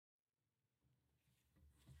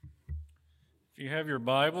If you have your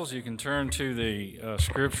Bibles, you can turn to the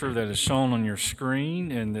scripture that is shown on your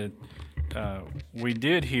screen and that we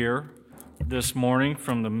did hear this morning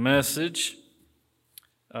from the message.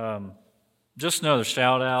 Just another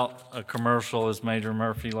shout out, a commercial, as Major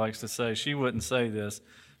Murphy likes to say. She wouldn't say this,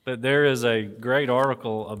 but there is a great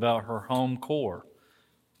article about her home corps.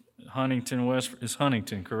 Huntington West is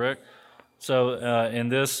Huntington, correct? So in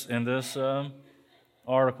this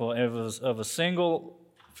article, it was of a single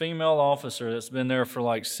female officer that's been there for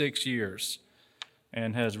like 6 years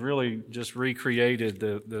and has really just recreated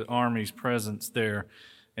the Army's presence there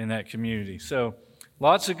in that community. So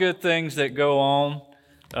lots of good things that go on,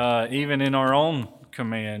 even in our own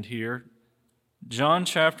command here. John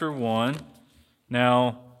chapter 1.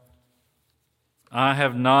 Now, I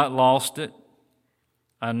have not lost it.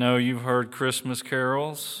 I know you've heard Christmas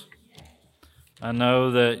carols. I know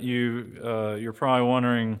that you're probably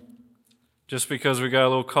wondering, just because we got a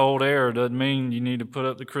little cold air doesn't mean you need to put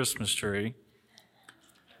up the Christmas tree.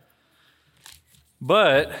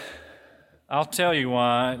 But I'll tell you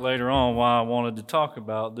why later on why I wanted to talk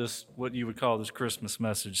about this, what you would call this Christmas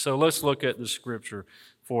message. So let's look at the scripture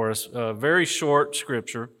for us. A very short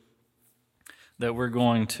scripture that we're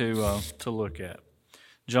going to look at.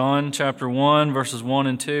 John chapter 1, verses 1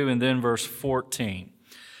 and 2, and then verse 14.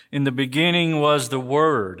 In the beginning was the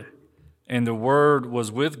Word, and the Word was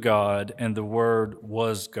with God, and the Word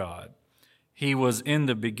was God. He was in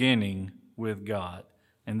the beginning with God.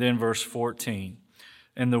 And then verse 14.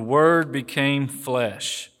 And the Word became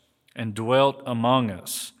flesh and dwelt among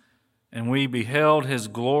us, and we beheld His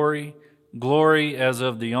glory, glory as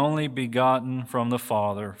of the only begotten from the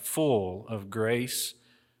Father, full of grace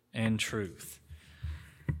and truth.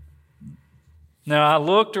 Now, I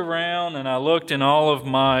looked around and I looked in all of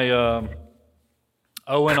my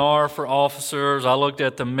O&R for officers. I looked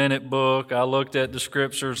at the minute book. I looked at the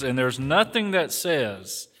scriptures, and there's nothing that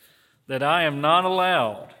says that I am not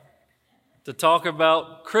allowed to talk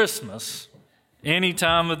about Christmas any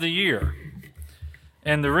time of the year.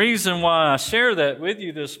 And the reason why I share that with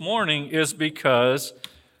you this morning is because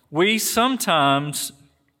we sometimes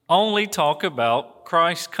only talk about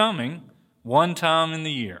Christ coming one time in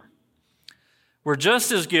the year. We're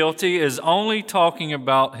just as guilty as only talking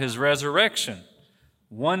about His resurrection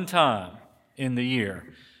one time in the year.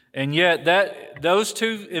 And yet those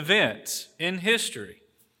two events in history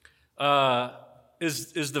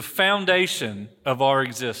is the foundation of our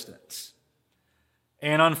existence.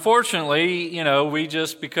 And unfortunately, we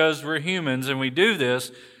just, because we're humans and we do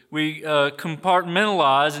this, we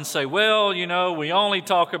compartmentalize and say, well, we only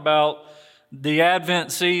talk about the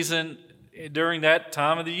Advent season during that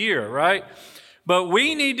time of the year, right? But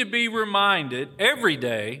we need to be reminded every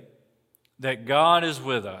day that God is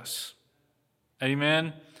with us.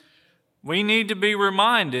 Amen? We need to be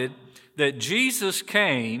reminded that Jesus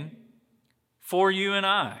came for you and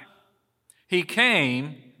I. He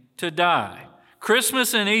came to die.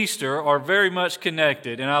 Christmas and Easter are very much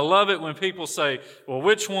connected, and I love it when people say, well,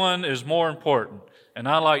 which one is more important? And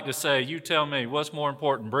I like to say, you tell me, what's more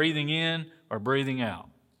important, breathing in or breathing out?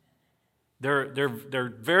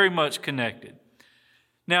 They're very much connected.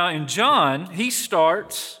 Now, in John, he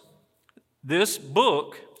starts this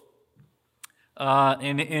book,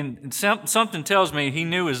 and something tells me he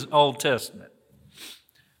knew his Old Testament,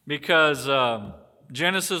 because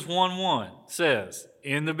Genesis 1:1 says,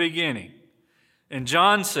 in the beginning. And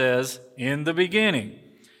John says, in the beginning.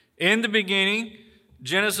 In the beginning,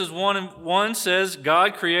 Genesis 1:1 says,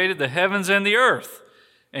 God created the heavens and the earth.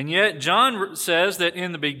 And yet John says that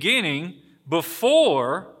in the beginning,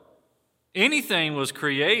 before anything was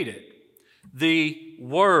created, the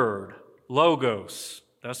Word, Logos,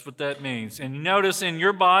 that's what that means. And you notice in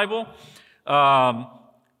your Bible, I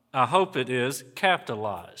hope it is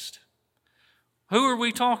capitalized. Who are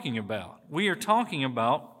we talking about? We are talking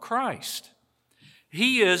about Christ.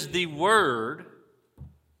 He is the Word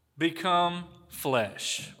become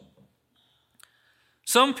flesh.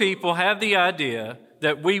 Some people have the idea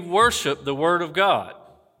that we worship the Word of God.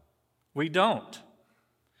 We don't.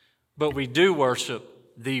 But we do worship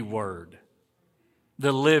the Word,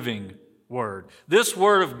 the living Word. This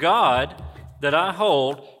Word of God that I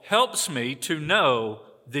hold helps me to know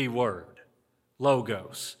the Word,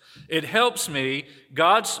 Logos. It helps me,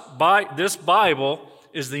 this Bible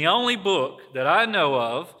is the only book that I know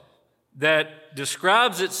of that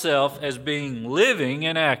describes itself as being living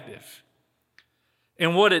and active.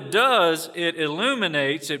 And what it does, it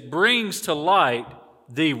illuminates, it brings to light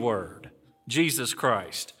the Word, Jesus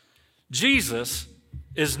Christ. Jesus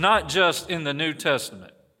is not just in the New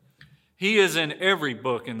Testament. He is in every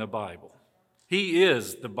book in the Bible. He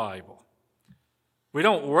is the Bible. We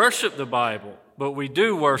don't worship the Bible, but we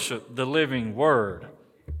do worship the living Word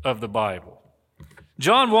of the Bible.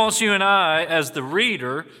 John wants you and I, as the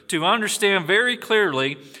reader, to understand very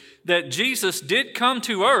clearly that Jesus did come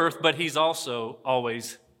to earth, but He's also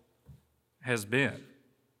always has been.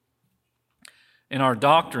 In our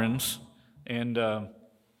doctrines, and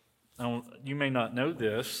you may not know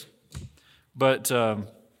this, but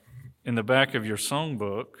in the back of your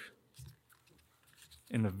songbook,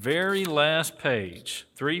 in the very last page,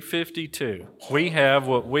 352, we have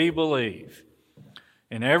what we believe.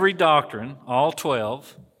 In every doctrine, all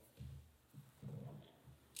 12,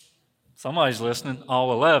 somebody's listening,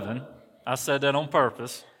 all 11. I said that on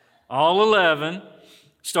purpose. All 11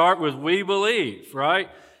 start with we believe, right?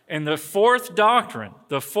 And the fourth doctrine,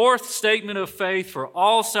 the fourth statement of faith for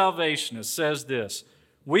all salvationists says this: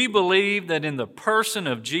 we believe that in the person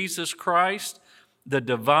of Jesus Christ, the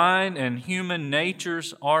divine and human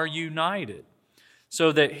natures are united,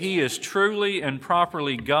 so that He is truly and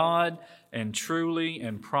properly God and truly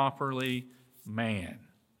and properly man.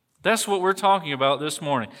 That's what we're talking about this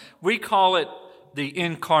morning. We call it the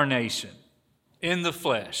incarnation, in the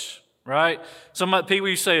flesh, right? Some people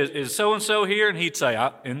you say, is so-and-so here? And he'd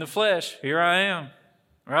say, in the flesh, here I am,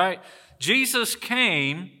 right? Jesus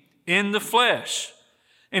came in the flesh.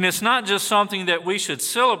 And it's not just something that we should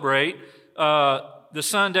celebrate the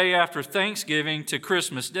Sunday after Thanksgiving to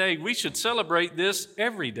Christmas Day. We should celebrate this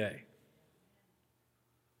every day.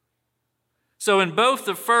 So in both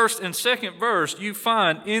the first and second verse, you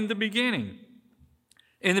find in the beginning.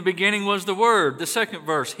 In the beginning was the Word. The second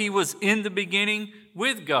verse, He was in the beginning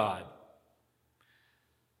with God.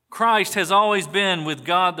 Christ has always been with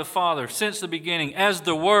God the Father since the beginning as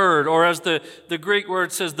the Word, or as the Greek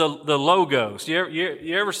word says, the logos.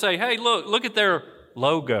 You ever say, hey, look at their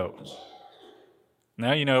logos.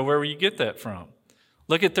 Now you know where you get that from.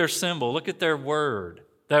 Look at their symbol. Look at their word.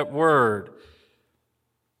 That word.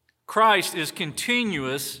 Christ is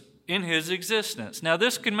continuous in His existence. Now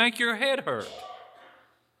this can make your head hurt.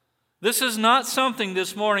 This is not something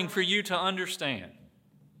this morning for you to understand.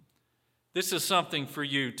 This is something for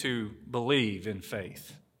you to believe in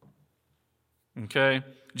faith. Okay?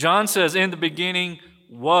 John says, in the beginning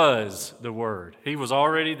was the Word. He was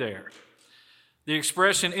already there. The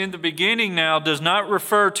expression in the beginning now does not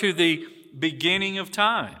refer to the beginning of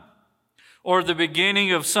time or the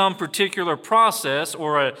beginning of some particular process,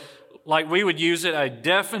 or like we would use it, a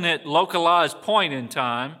definite localized point in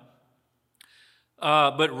time,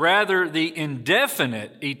 but rather the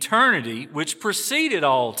indefinite eternity which preceded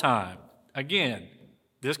all time. Again,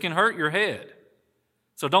 this can hurt your head.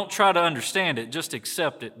 So don't try to understand it, just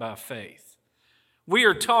accept it by faith. We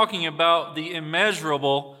are talking about the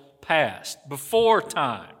immeasurable past, before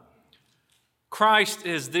time. Christ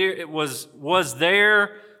is there, was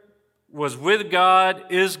with God,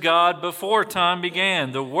 is God before time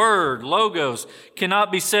began. The Word, Logos,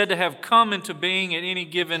 cannot be said to have come into being at any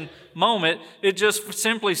given moment. It just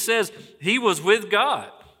simply says He was with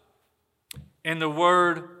God. And the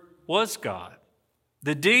Word was God.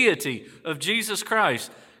 The deity of Jesus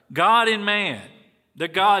Christ, God in man, the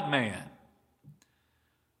God-man.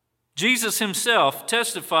 Jesus Himself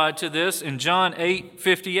testified to this in John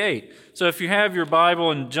 8:58. So if you have your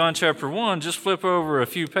Bible in John chapter 1, just flip over a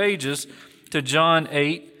few pages to John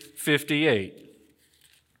 8:58.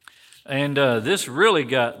 And this really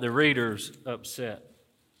got the readers upset.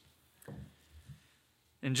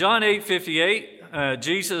 In John 8:58,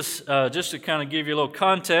 Jesus, just to kind of give you a little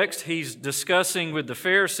context, He's discussing with the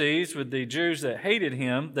Pharisees, with the Jews that hated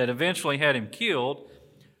Him, that eventually had Him killed,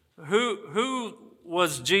 who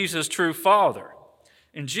was Jesus' true father.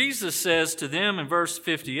 And Jesus says to them in verse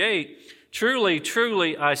 58, truly,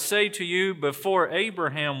 truly, I say to you, before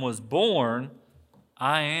Abraham was born,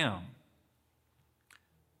 I am.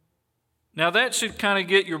 Now that should kind of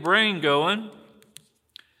get your brain going,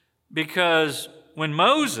 because when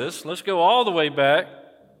Moses, let's go all the way back,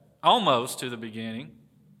 almost to the beginning,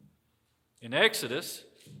 in Exodus,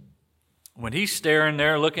 when he's staring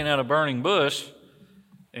there looking at a burning bush,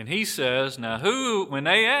 and he says, now when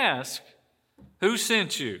they ask, who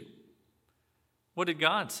sent you? What did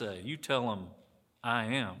God say? You tell them, I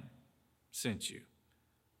am sent you.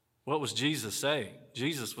 What was Jesus saying?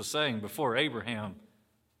 Jesus was saying, before Abraham,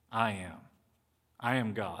 I am. I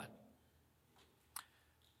am God.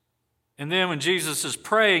 And then when Jesus is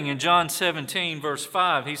praying in John 17, verse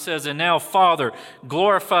 5, He says, and now, Father,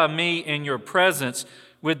 glorify me in your presence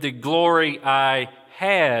with the glory I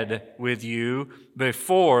had with you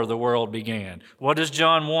before the world began. What does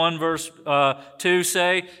John 1 verse 2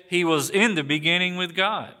 say? He was in the beginning with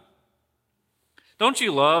God. Don't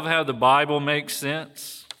you love how the Bible makes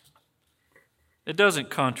sense? It doesn't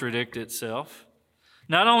contradict itself.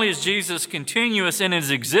 Not only is Jesus continuous in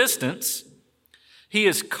his existence, he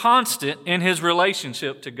is constant in his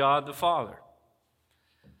relationship to God the Father.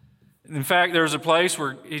 In fact, there's a place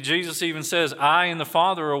where Jesus even says, I and the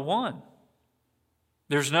Father are one.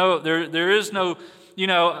 There is no,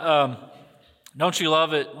 don't you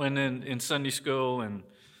love it when in Sunday school and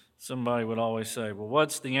somebody would always say, well,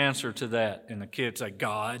 what's the answer to that? And the kids say,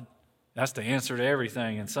 God. That's the answer to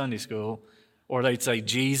everything in Sunday school. Or they'd say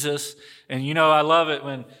Jesus. And I love it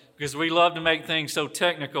because we love to make things so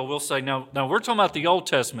technical. We'll say, no, we're talking about the Old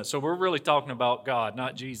Testament, so we're really talking about God,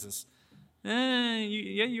 not Jesus. Yeah,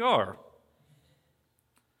 you are.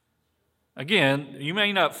 Again, you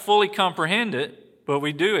may not fully comprehend it, but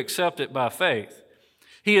we do accept it by faith.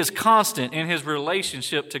 He is constant in his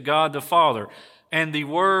relationship to God the Father. And the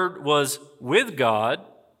Word was with God,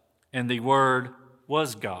 and the Word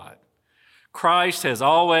was God. Christ has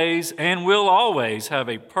always and will always have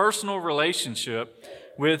a personal relationship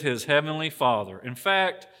with his heavenly Father. In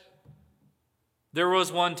fact, there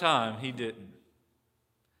was one time he didn't.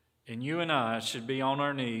 And you and I should be on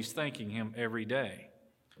our knees thanking him every day.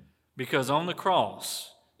 Because on the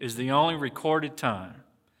cross is the only recorded time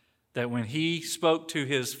that when he spoke to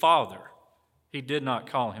his Father, he did not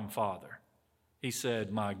call him Father. He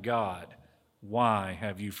said, my God, why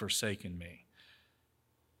have you forsaken me?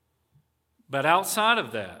 But outside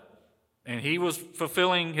of that, and he was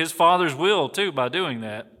fulfilling his Father's will too by doing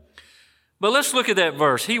that. But let's look at that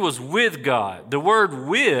verse. He was with God. The word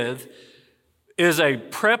with is a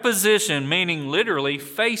preposition meaning literally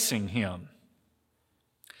facing him.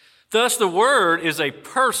 Thus, the Word is a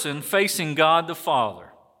person facing God the Father.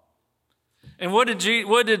 And what did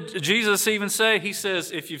Jesus even say? He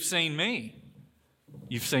says, if you've seen me,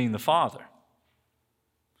 you've seen the Father.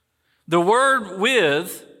 The word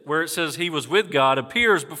with, where it says he was with God,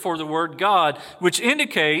 appears before the word God, which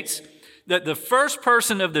indicates that the first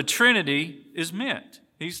person of the Trinity is meant.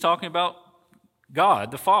 He's talking about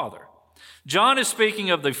God, the Father. John is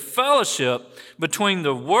speaking of the fellowship between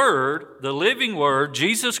the Word, the living Word,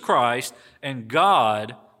 Jesus Christ, and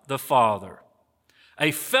God, the Father.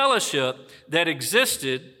 A fellowship that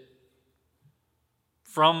existed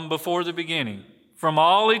from before the beginning, from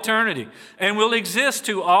all eternity, and will exist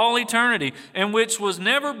to all eternity, and which was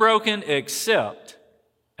never broken except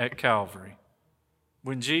at Calvary.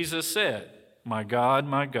 When Jesus said, my God,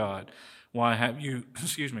 why have you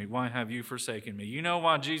forsaken me? You know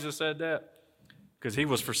why Jesus said that? Because he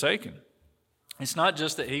was forsaken. It's not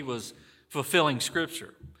just that he was fulfilling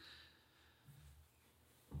Scripture.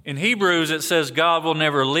 In Hebrews, it says God will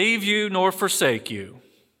never leave you nor forsake you.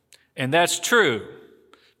 And that's true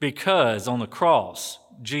because on the cross,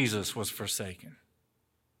 Jesus was forsaken.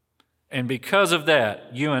 And because of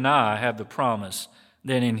that, you and I have the promise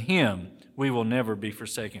that in him we will never be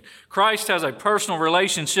forsaken. Christ has a personal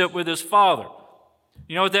relationship with his Father.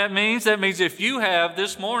 You know what that means? That means if you have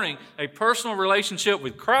this morning a personal relationship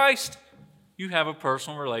with Christ, you have a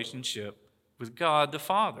personal relationship with God the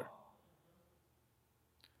Father.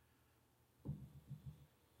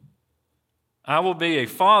 I will be a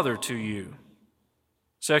father to you.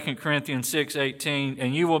 2 Corinthians 6:18,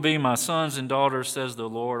 and you will be my sons and daughters, says the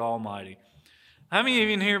Lord Almighty. How many of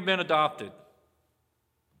you in here have been adopted?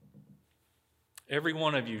 Every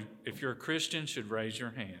one of you, if you're a Christian, should raise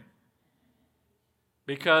your hand.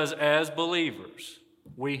 Because as believers,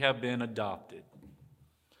 we have been adopted.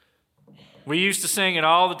 We used to sing it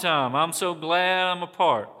all the time. I'm so glad I'm a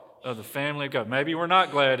part of the family of God. Maybe we're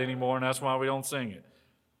not glad anymore, and that's why we don't sing it.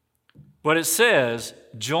 But it says,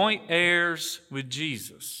 joint heirs with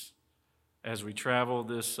Jesus as we travel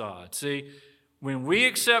this sod. See, when we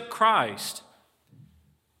accept Christ,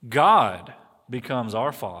 God becomes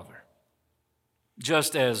our Father,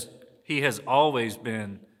 just as he has always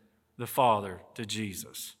been the Father to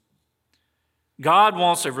Jesus. God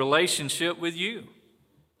wants a relationship with you.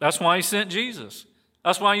 That's why he sent Jesus.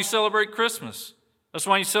 That's why you celebrate Christmas. That's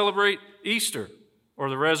why you celebrate Easter or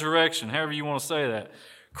the resurrection, however you want to say that.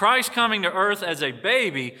 Christ coming to earth as a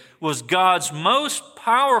baby was God's most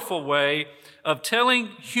powerful way of telling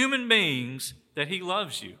human beings that he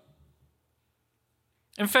loves you.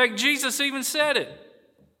 In fact, Jesus even said it.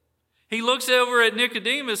 He looks over at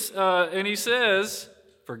Nicodemus and he says,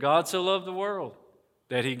 for God so loved the world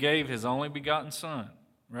that he gave his only begotten Son.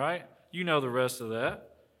 Right? You know the rest of that.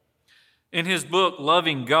 In his book,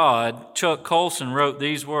 Loving God, Chuck Colson wrote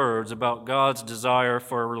these words about God's desire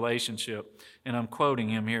for a relationship. And I'm quoting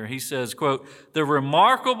him here. He says, quote, the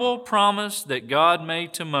remarkable promise that God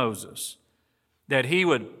made to Moses that he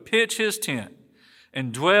would pitch his tent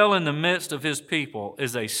and dwell in the midst of his people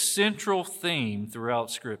is a central theme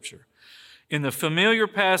throughout Scripture. In the familiar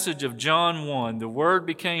passage of John 1, the Word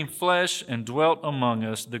became flesh and dwelt among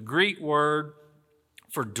us. The Greek word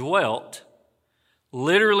for dwelt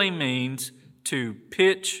literally means to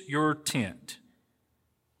pitch your tent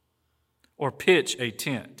or pitch a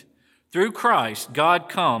tent. Through Christ, God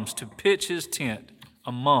comes to pitch his tent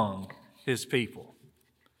among his people.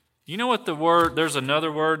 You know what there's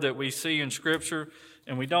another word that we see in Scripture,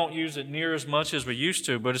 and we don't use it near as much as we used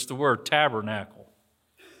to, but it's the word tabernacle.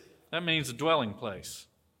 That means a dwelling place.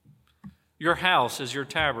 Your house is your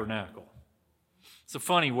tabernacle. It's a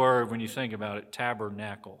funny word when you think about it,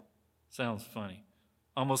 tabernacle. Sounds funny.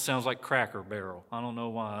 Almost sounds like Cracker Barrel. I don't know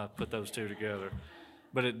why I put those two together,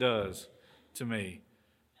 but it does to me.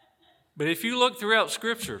 But if you look throughout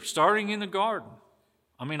Scripture, starting in the garden,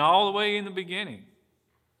 all the way in the beginning,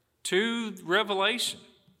 to Revelation,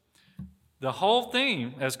 the whole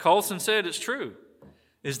theme, as Colson said, it's true,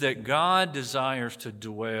 is that God desires to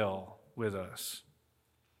dwell with us.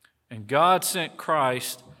 And God sent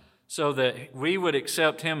Christ so that we would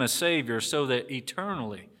accept him as Savior, so that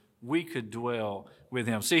eternally we could dwell with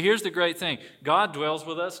him. See, here's the great thing. God dwells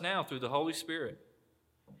with us now through the Holy Spirit.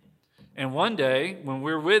 And one day, when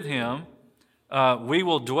we're with him, we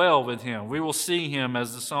will dwell with him. We will see him,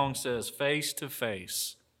 as the song says, face to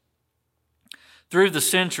face. Through the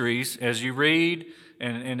centuries, as you read,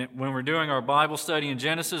 and when we're doing our Bible study in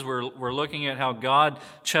Genesis, we're looking at how God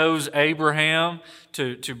chose Abraham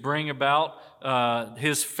to bring about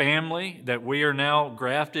his family that we are now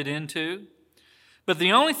grafted into. But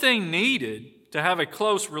the only thing needed to have a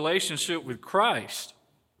close relationship with Christ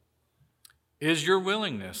is your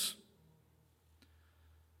willingness.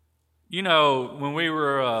 You know, when we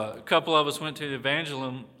were, a couple of us went to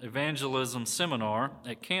the evangelism seminar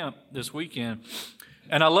at camp this weekend,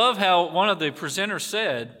 and I love how one of the presenters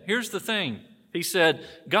said, here's the thing. He said,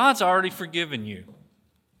 God's already forgiven you.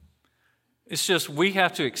 It's just we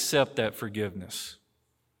have to accept that forgiveness.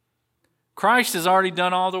 Christ has already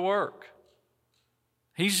done all the work.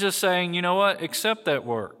 He's just saying, you know what? Accept that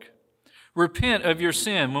work. Repent of your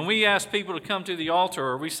sin. When we ask people to come to the altar,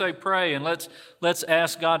 or we say pray and let's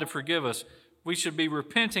ask God to forgive us, we should be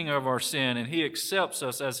repenting of our sin, and he accepts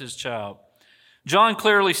us as his child. John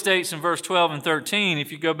clearly states in verse 12 and 13,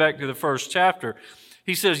 if you go back to the first chapter,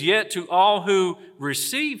 he says, yet to all who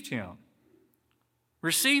received him,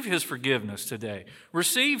 receive his forgiveness today.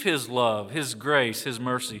 Receive his love, his grace, his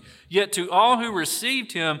mercy. Yet to all who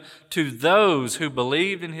received him, to those who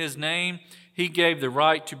believed in his name, he gave the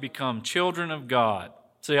right to become children of God.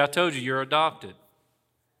 See, I told you, you're adopted.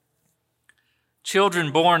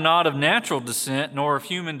 Children born not of natural descent, nor of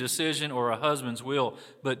human decision or a husband's will,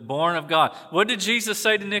 but born of God. What did Jesus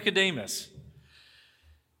say to Nicodemus?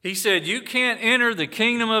 He said, you can't enter the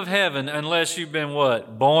kingdom of heaven unless you've been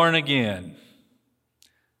what? Born again.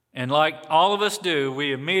 And like all of us do,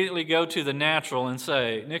 we immediately go to the natural and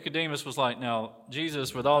say, Nicodemus was like, now,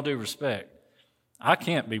 Jesus, with all due respect, I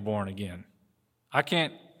can't be born again. I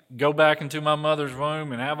can't go back into my mother's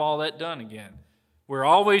womb and have all that done again. We're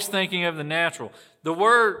always thinking of the natural. The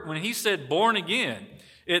word, when he said born again,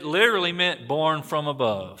 it literally meant born from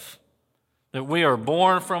above. That we are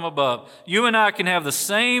born from above. You and I can have the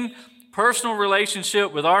same personal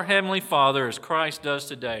relationship with our Heavenly Father as Christ does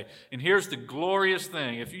today. And here's the glorious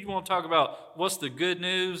thing. If you want to talk about what's the good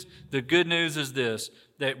news is this,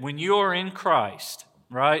 that when you are in Christ,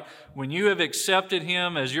 right, when you have accepted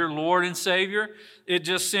him as your Lord and Savior, it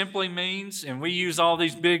just simply means, and we use all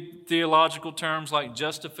these big theological terms like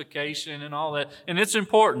justification and all that, and it's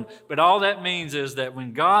important, but all that means is that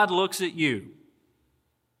when God looks at you,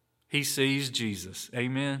 he sees Jesus.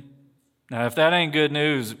 Amen? Now, if that ain't good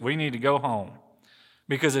news, we need to go home.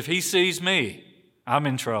 Because if he sees me, I'm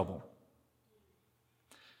in trouble.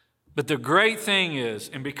 But the great thing is,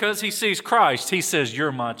 and because he sees Christ, he says,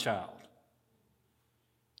 you're my child.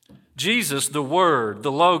 Jesus, the Word,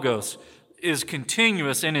 the Logos, is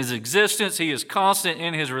continuous in his existence. He is constant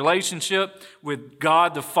in his relationship with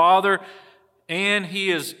God the Father, and he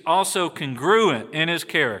is also congruent in his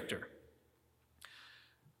character.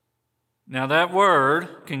 Now that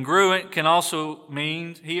word, congruent, can also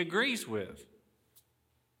mean he agrees with.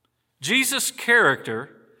 Jesus' character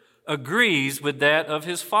agrees with that of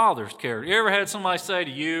his Father's character. You ever had somebody say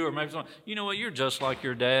to you, or maybe someone, you know what, you're just like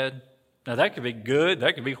your dad? Now that could be good,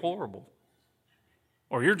 that could be horrible.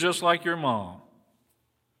 Or you're just like your mom.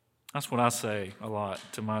 That's what I say a lot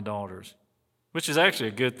to my daughters, which is actually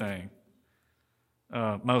a good thing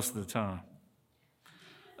most of the time.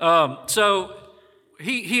 So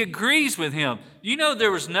he agrees with him. You know,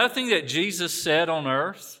 there was nothing that Jesus said on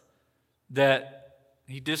earth that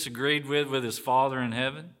he disagreed with his Father in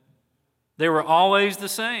heaven. They were always the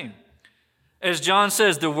same. As John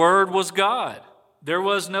says, the Word was God. There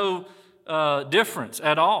was no difference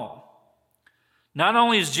at all. Not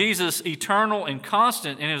only is Jesus eternal and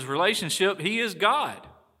constant in his relationship, he is God.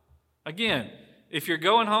 Again, if you're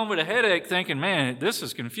going home with a headache thinking, man, this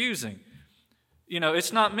is confusing,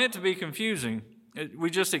 it's not meant to be confusing. We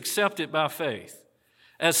just accept it by faith.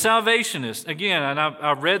 As salvationists, again, and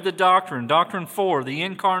I read the Doctrine 4, the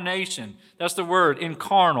incarnation. That's the word,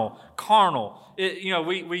 incarnal, carnal.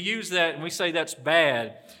 We use that and we say that's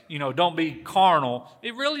bad. Don't be carnal.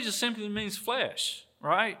 It really just simply means flesh,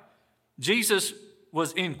 right? Jesus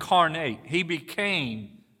was incarnate. He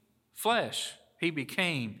became flesh. He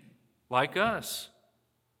became like us.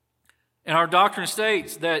 And our doctrine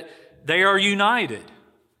states that they are united.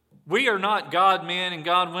 We are not God men and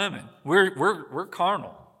God women. We're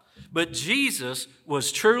carnal. But Jesus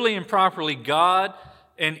was truly and properly God,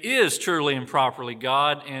 and is truly and properly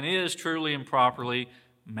God, and is truly and properly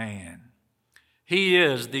man. He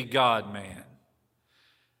is the God-man.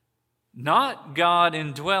 Not God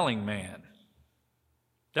indwelling man.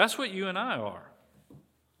 That's what you and I are.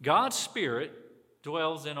 God's Spirit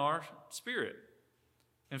dwells in our spirit.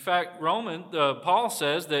 In fact, Paul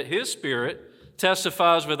says that his Spirit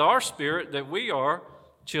testifies with our spirit that we are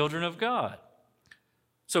children of God.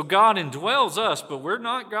 So God indwells us, but we're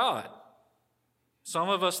not God. Some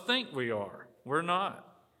of us think we are. We're not.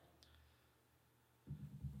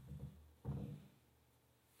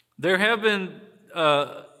 There have been,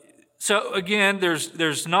 so again,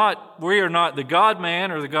 we are not the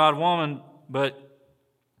God-man or the God-woman, but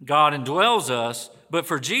God indwells us. But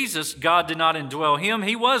for Jesus, God did not indwell him.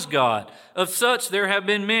 He was God. Of such there have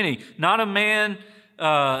been many, not a man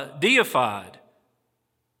deified.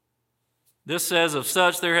 This says, of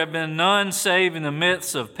such there have been none save in the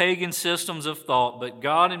midst of pagan systems of thought, but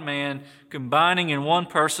God and man combining in one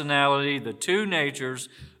personality the two natures,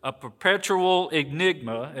 a perpetual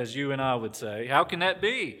enigma, as you and I would say. How can that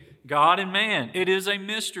be? God and man. It is a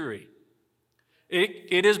mystery.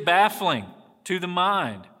 It is baffling to the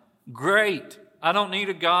mind. Great. I don't need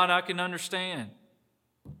a God I can understand.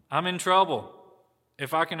 I'm in trouble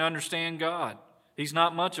if I can understand God. He's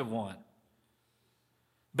not much of one.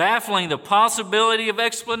 Baffling the possibility of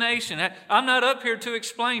explanation. I'm not up here to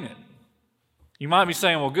explain it. You might be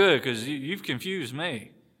saying, well, good, because you've confused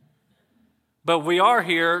me. But we are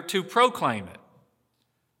here to proclaim it.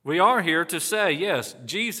 We are here to say, yes,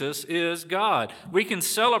 Jesus is God. We can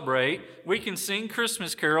celebrate, we can sing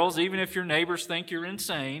Christmas carols, even if your neighbors think you're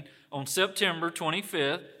insane, on September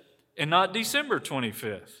 25th and not December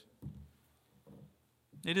 25th.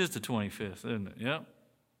 It is the 25th, isn't it? Yep.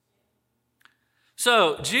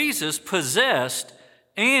 So Jesus possessed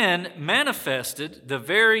and manifested the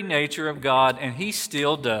very nature of God, and he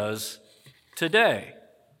still does today.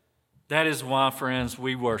 That is why, friends,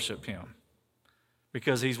 we worship him,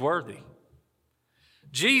 because he's worthy.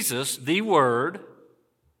 Jesus, the Word,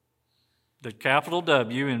 the capital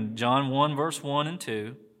W in John 1, verse 1 and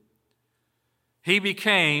 2, he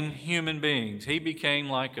became human beings. He became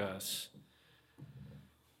like us.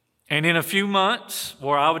 And in a few months,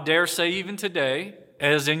 or I would dare say even today,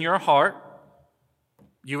 as in your heart,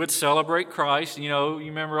 you would celebrate Christ. You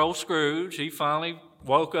remember old Scrooge. He finally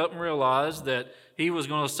woke up and realized that he was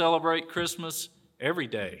going to celebrate Christmas every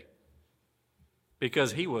day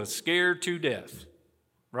because he was scared to death,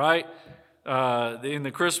 right? In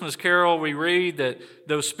the Christmas Carol, we read that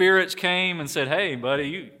those spirits came and said, hey, buddy,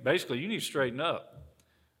 you need to straighten up.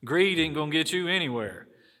 Greed ain't going to get you anywhere.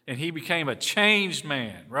 And he became a changed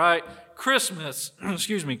man, right? Christmas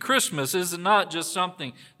is not just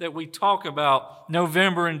something that we talk about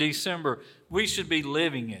November and December. We should be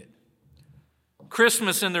living it.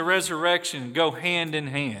 Christmas and the resurrection go hand in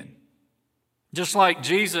hand. Just like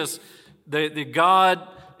Jesus, the God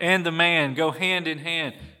and the man go hand in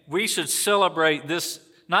hand. We should celebrate this,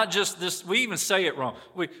 not just this, we even say it wrong.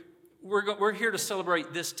 We're here to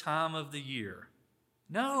celebrate this time of the year.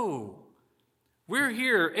 No. We're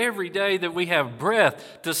here every day that we have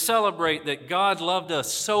breath to celebrate that God loved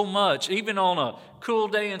us so much, even on a cool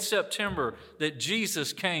day in September, that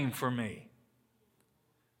Jesus came for me.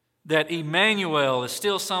 That Emmanuel is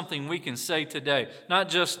still something we can say today, not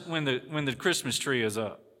just when the Christmas tree is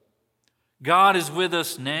up. God is with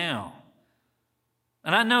us now.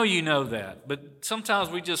 And I know you know that, but sometimes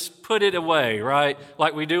we just put it away, right?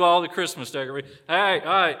 Like we do all the Christmas decorations. Hey, all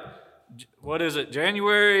right, what is it,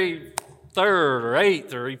 January 3rd or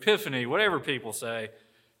 8th or Epiphany, whatever people say.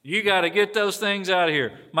 You got to get those things out of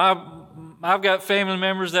here. I've got family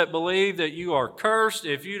members that believe that you are cursed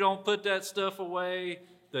if you don't put that stuff away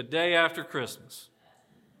the day after Christmas.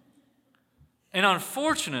 And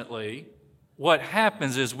unfortunately, what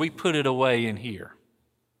happens is we put it away in here.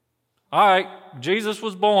 All right, Jesus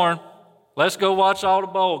was born. Let's go watch all the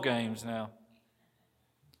bowl games now.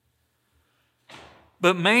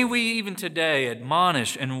 But may we even today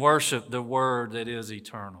admonish and worship the Word that is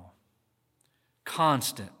eternal.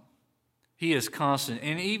 Constant. He is constant.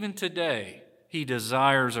 And even today, He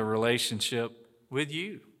desires a relationship with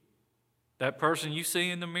you. That person you see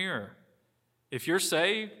in the mirror. If you're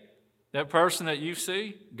saved, that person that you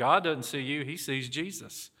see, God doesn't see you, He sees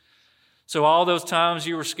Jesus. So all those times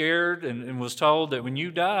you were scared and was told that when you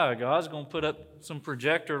die, God's going to put up some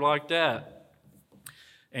projector like that.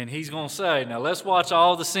 And He's going to say, now let's watch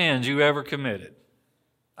all the sins you ever committed.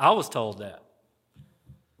 I was told that.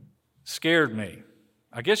 Scared me.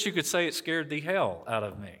 I guess you could say it scared the hell out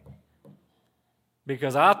of me.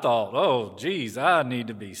 Because I thought, oh, geez, I need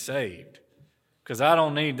to be saved. Because I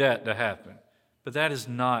don't need that to happen. But that is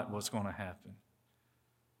not what's going to happen.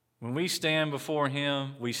 When we stand before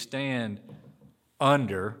Him, we stand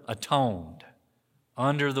atoned,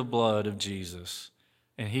 under the blood of Jesus.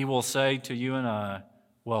 And He will say to you and I,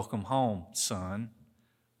 welcome home, son.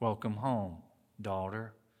 Welcome home,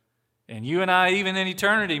 daughter. And you and I, even in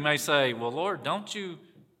eternity, may say, well, Lord, don't you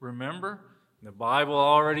remember? The Bible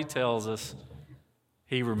already tells us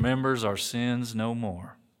He remembers our sins no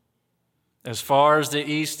more. As far as the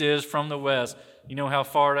east is from the west, you know how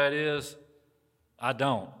far that is? I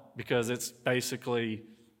don't, because it's basically,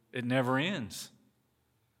 it never ends.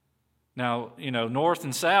 Now, north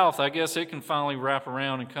and south, I guess it can finally wrap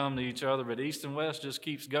around and come to each other, but east and west just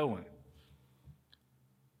keeps going.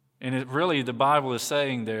 And the Bible is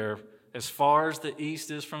saying there, as far as the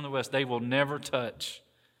east is from the west, they will never touch.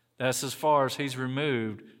 That's as far as He's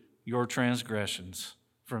removed your transgressions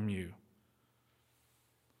from you.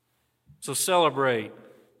 So celebrate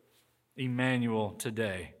Emmanuel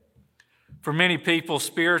today. For many people,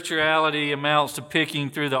 spirituality amounts to picking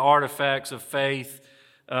through the artifacts of faith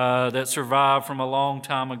that survived from a long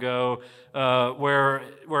time ago,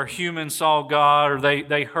 where humans saw God, or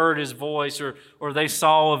they heard His voice, or they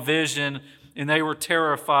saw a vision and they were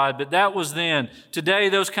terrified. But that was then. Today,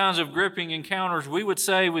 those kinds of gripping encounters, we would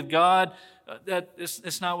say with God, that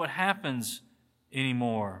it's not what happens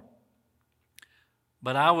anymore.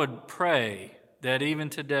 But I would pray that even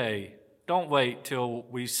today, don't wait till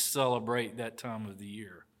we celebrate that time of the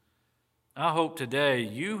year. I hope today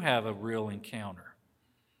you have a real encounter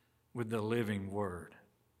with the living Word.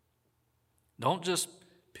 Don't just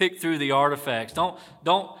pick through the artifacts.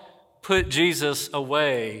 Don't put Jesus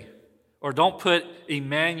away, or don't put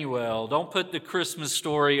Emmanuel, don't put the Christmas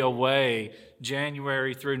story away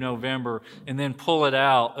January through November and then pull it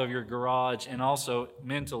out of your garage and also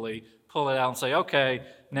mentally pull it out and say, okay,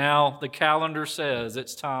 now the calendar says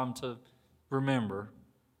it's time to remember.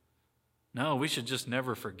 No, we should just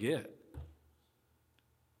never forget.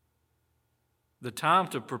 The time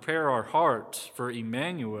to prepare our hearts for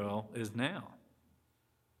Emmanuel is now.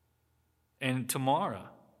 And tomorrow,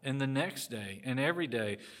 and the next day, and every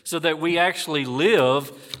day, so that we actually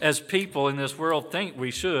live as people in this world think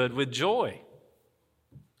we should, with joy.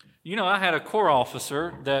 I had a Corps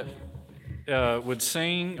officer that would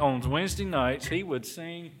sing on Wednesday nights. He would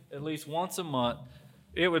sing at least once a month.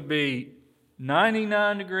 It would be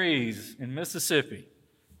 99 degrees in Mississippi.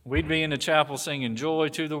 We'd be in the chapel singing "Joy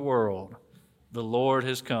to the World. The Lord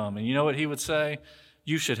has come." And you know what he would say?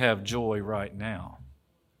 You should have joy right now.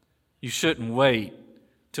 You shouldn't wait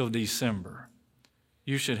till December.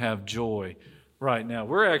 You should have joy right now.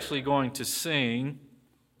 We're actually going to sing,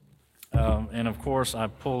 and of course I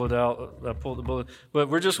pulled the bullet, but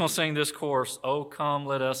we're just going to sing this chorus, "Oh, come,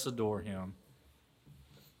 let us adore Him."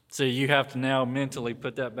 See, you have to now mentally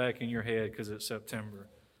put that back in your head because it's September.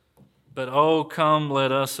 But oh, come,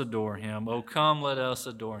 let us adore Him. Oh, come, let us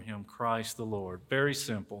adore Him, Christ the Lord. Very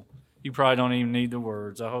simple. You probably don't even need the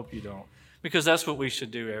words. I hope you don't. Because that's what we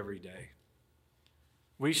should do every day.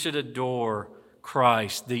 We should adore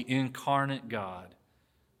Christ, the incarnate God,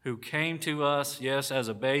 who came to us, yes, as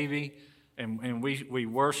a baby, and we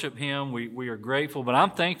worship Him. We are grateful. But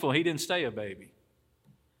I'm thankful He didn't stay a baby.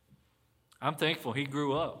 I'm thankful He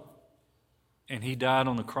grew up, and He died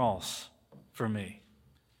on the cross for me.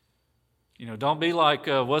 Don't be like,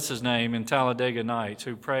 what's his name in Talladega Nights,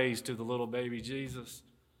 who prays to the little baby Jesus.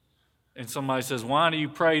 And somebody says, why do you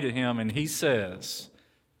pray to Him? And he says,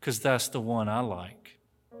 because that's the one I like.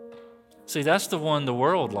 See, that's the one the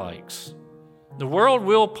world likes. The world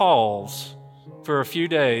will pause for a few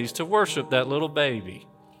days to worship that little baby.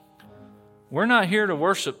 We're not here to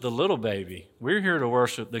worship the little baby. We're here to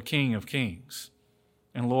worship the King of Kings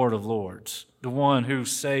and Lord of Lords, the one who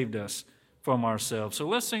saved us from ourselves. So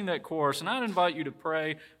let's sing that chorus, and I'd invite you to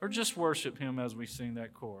pray or just worship him as we sing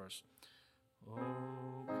that chorus. Oh.